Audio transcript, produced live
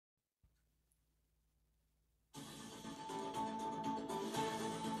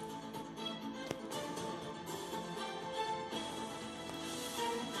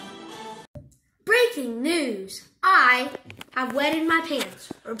Breaking news! I have wetted my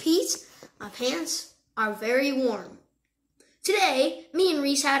pants. Repeat, my pants are very warm. Today, me and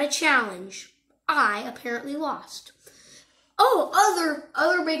Reese had a challenge. I apparently lost. Oh,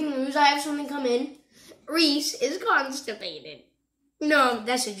 other breaking news. I have something come in. Reese is constipated. No,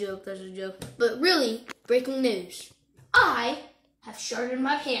 that's a joke. But really, breaking news. I have shirted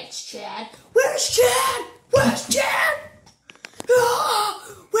my pants, Chad. Where's Chad? Where's Chad?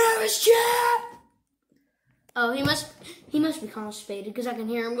 Oh, where is Chad? Oh, he must be constipated because I can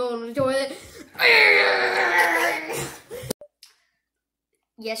hear him going to the toilet.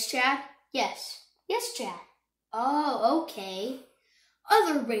 Yes, Chad? Yes. Yes, Chad. Oh, okay.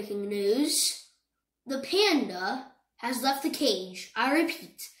 Other breaking news. The panda has left the cage. I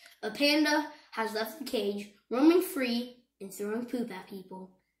repeat, a panda has left the cage, roaming free and throwing poop at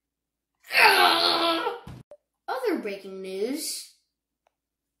people. Other breaking news.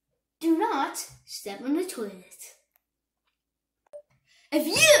 Do not step on the toilet.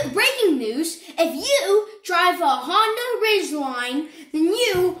 Breaking news, if you drive a Honda Ridgeline, then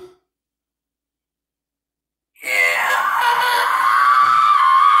you...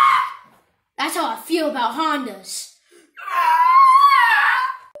 That's how I feel about Hondas.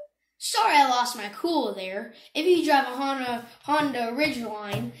 Sorry I lost my cool there. If you drive a Honda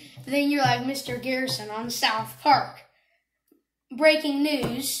Ridgeline, then you're like Mr. Garrison on South Park. Breaking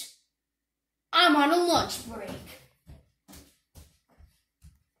news. I'm on a lunch break.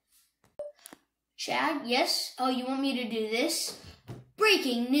 Chad, yes? Oh, you want me to do this?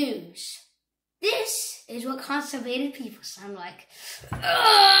 Breaking news. This is what constipated people sound like.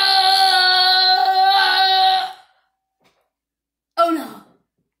 Oh no.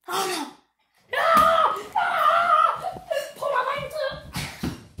 Oh no. No! Pull my legs up.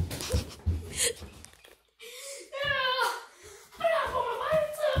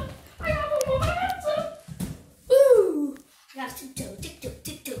 I gotta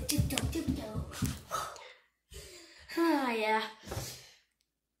tiptoe. Ah, yeah.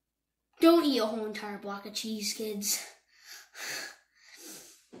 Don't eat a whole entire block of cheese, kids.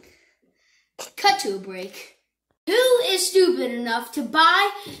 Cut to a break. Who is stupid enough to buy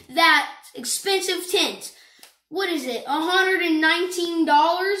that expensive tent? What is it?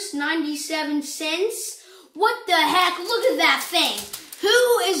 $119.97? What the heck? Look at that thing.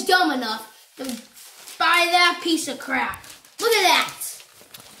 Who is dumb enough to buy that piece of crap? Look at that.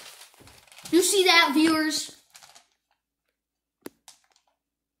 You see that, viewers?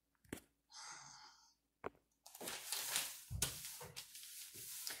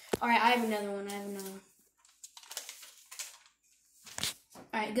 All right, I have another one.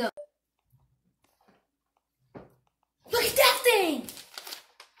 All right, go. Look at that thing.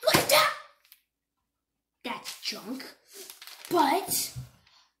 Look at that. That's junk. But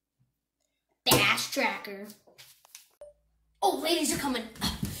fast tracker. Oh, ladies are coming.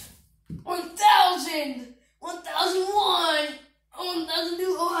 1,000, 1,001,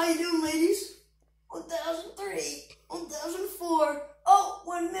 1,002. Oh, how you doing, ladies? 1,003, 1,004. Oh,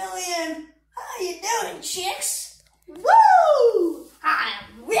 1,000,000. How you doing, chicks? Woo!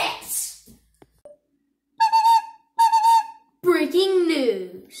 I'm ripped. Breaking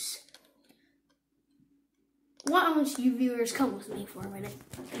news. Why don't you viewers come with me for a minute?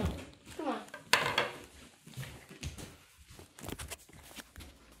 Come on.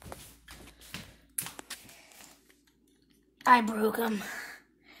 I broke them.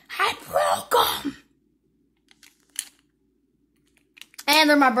 And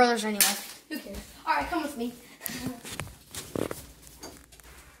they're my brothers anyway. Who cares? All right, come with me.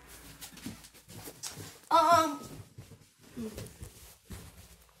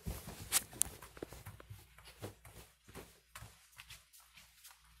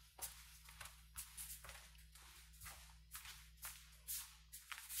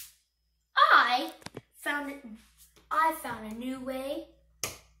 I found a new way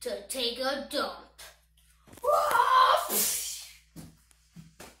to take a dump.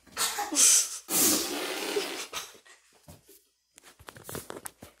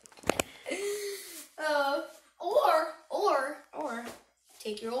 Or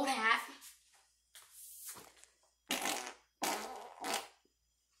take your old hat.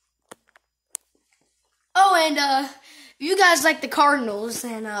 Oh, and if you guys like the Cardinals,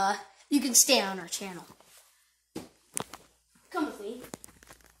 then you can stay on our channel. Come with me.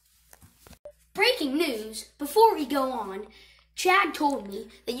 Breaking news, before we go on, Chad told me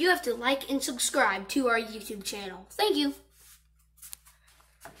that you have to like and subscribe to our YouTube channel. Thank you.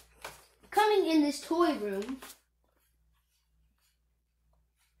 Coming in this toy room,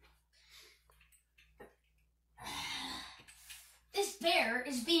 this bear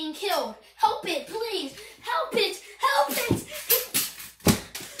is being killed. Help it, please.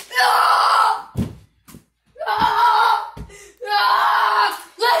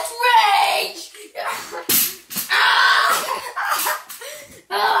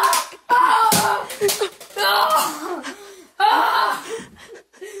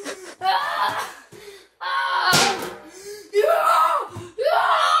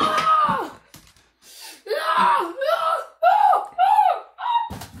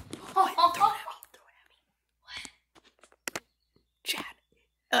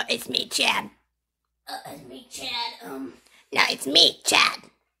 It's me, Chad. It's me, Chad. No, it's me, Chad.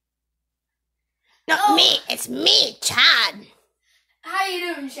 No, me. It's me, Chad. How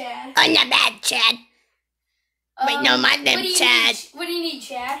you doing, Chad? Oh, not bad, Chad. Wait, no, my name's Chad. What do you need,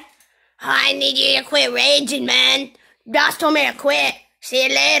 Chad? Oh, I need you to quit raging, man. Boss told me to quit. See you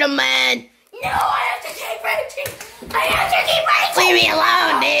later, man. No, I have to keep raging. I have to keep raging. Leave me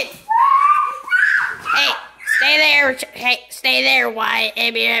alone, dude. Hey, stay there. Hey, stay there, Wyatt.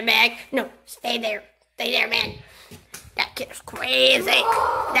 I'll be right back. No, stay there. Stay there, man. That kid is crazy.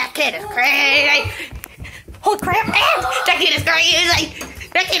 That kid is crazy. Holy crap, man. That kid is crazy.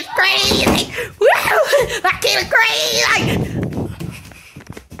 That kid is crazy. Woo! That kid is crazy.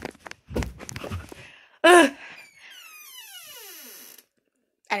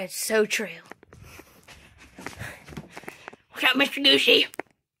 That is so true. What's up, Mr. Goosey?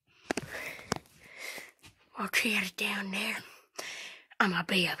 While Chad is down there, I'm gonna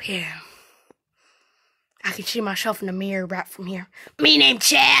be up here. I can see myself in the mirror right from here. Me named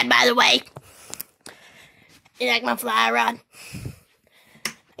Chad, by the way. You like my fly rod?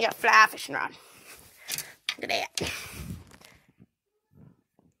 I got a fly fishing rod. Look at that.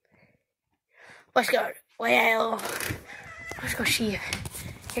 Let's go. Well, let's go see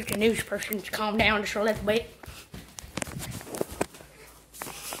if the news person's calmed down just a little bit.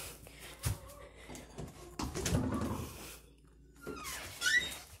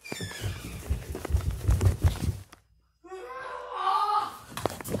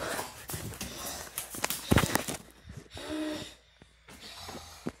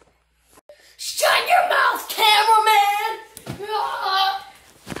 Shut your mouth, cameraman!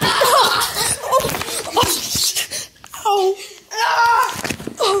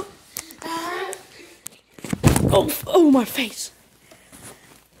 Oh, my face.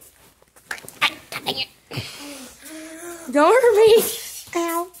 Don't hurt me.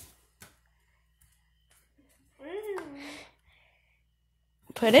 Ow.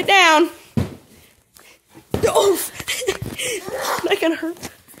 Put it down. Oh, that can hurt.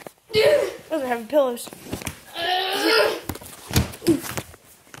 Those are heavy pillows.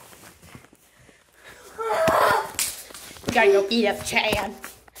 We gotta go eat up Chad.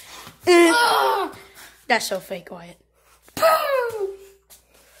 That's so fake, Wyatt.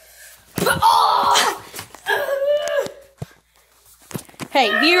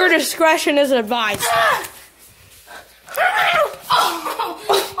 Hey, viewer discretion is advised.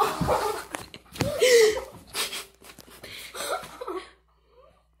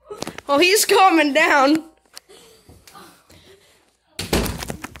 Well, he's calming down.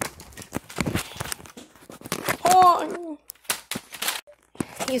 Oh.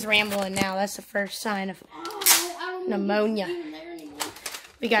 He's rambling now. That's the first sign of pneumonia.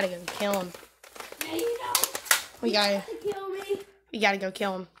 We gotta go kill him. We gotta go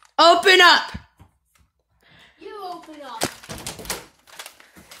kill him. Open up! You open up.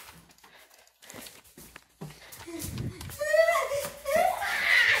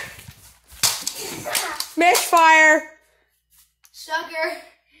 Misfire! Sucker.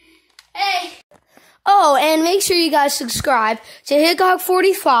 Hey. Oh, and make sure you guys subscribe to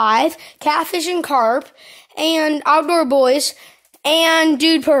Hickok45, Catfish and Carp, and Outdoor Boys, and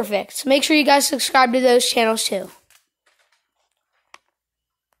Dude Perfect. Make sure you guys subscribe to those channels too.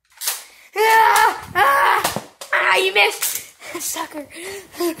 You missed! Sucker.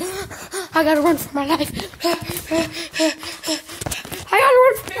 I gotta run for my life. I gotta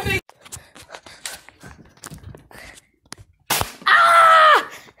run for my life.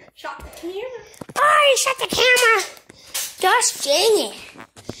 Shut the camera. Oh, you shut the camera. Gosh dang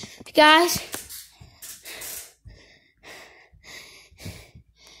it. Guys.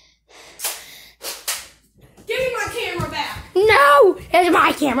 Give me my camera back. No, it's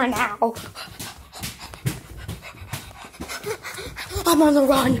my camera now. I'm on the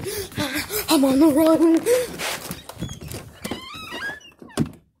run. I'm on the run.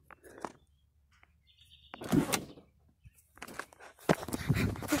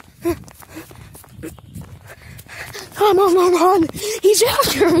 I'm on the run. He's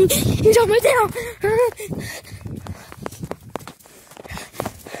after me. He's on my tail.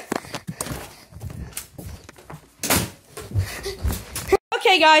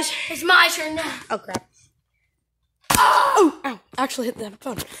 Okay, guys. It's my turn now. Oh, crap. Oh, ow. Actually hit the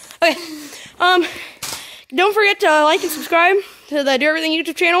phone. Okay. Don't forget to like and subscribe to the Do Everything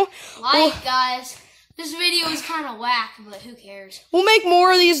YouTube channel. Guys. This video is kind of whack, but who cares? We'll make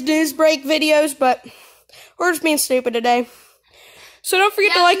more of these news break videos, but we're just being stupid today. So don't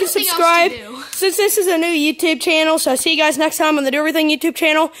forget to like and subscribe, since this is a new YouTube channel. So see you guys next time on the Do Everything YouTube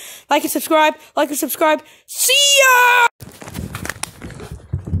channel. Like and subscribe. See ya!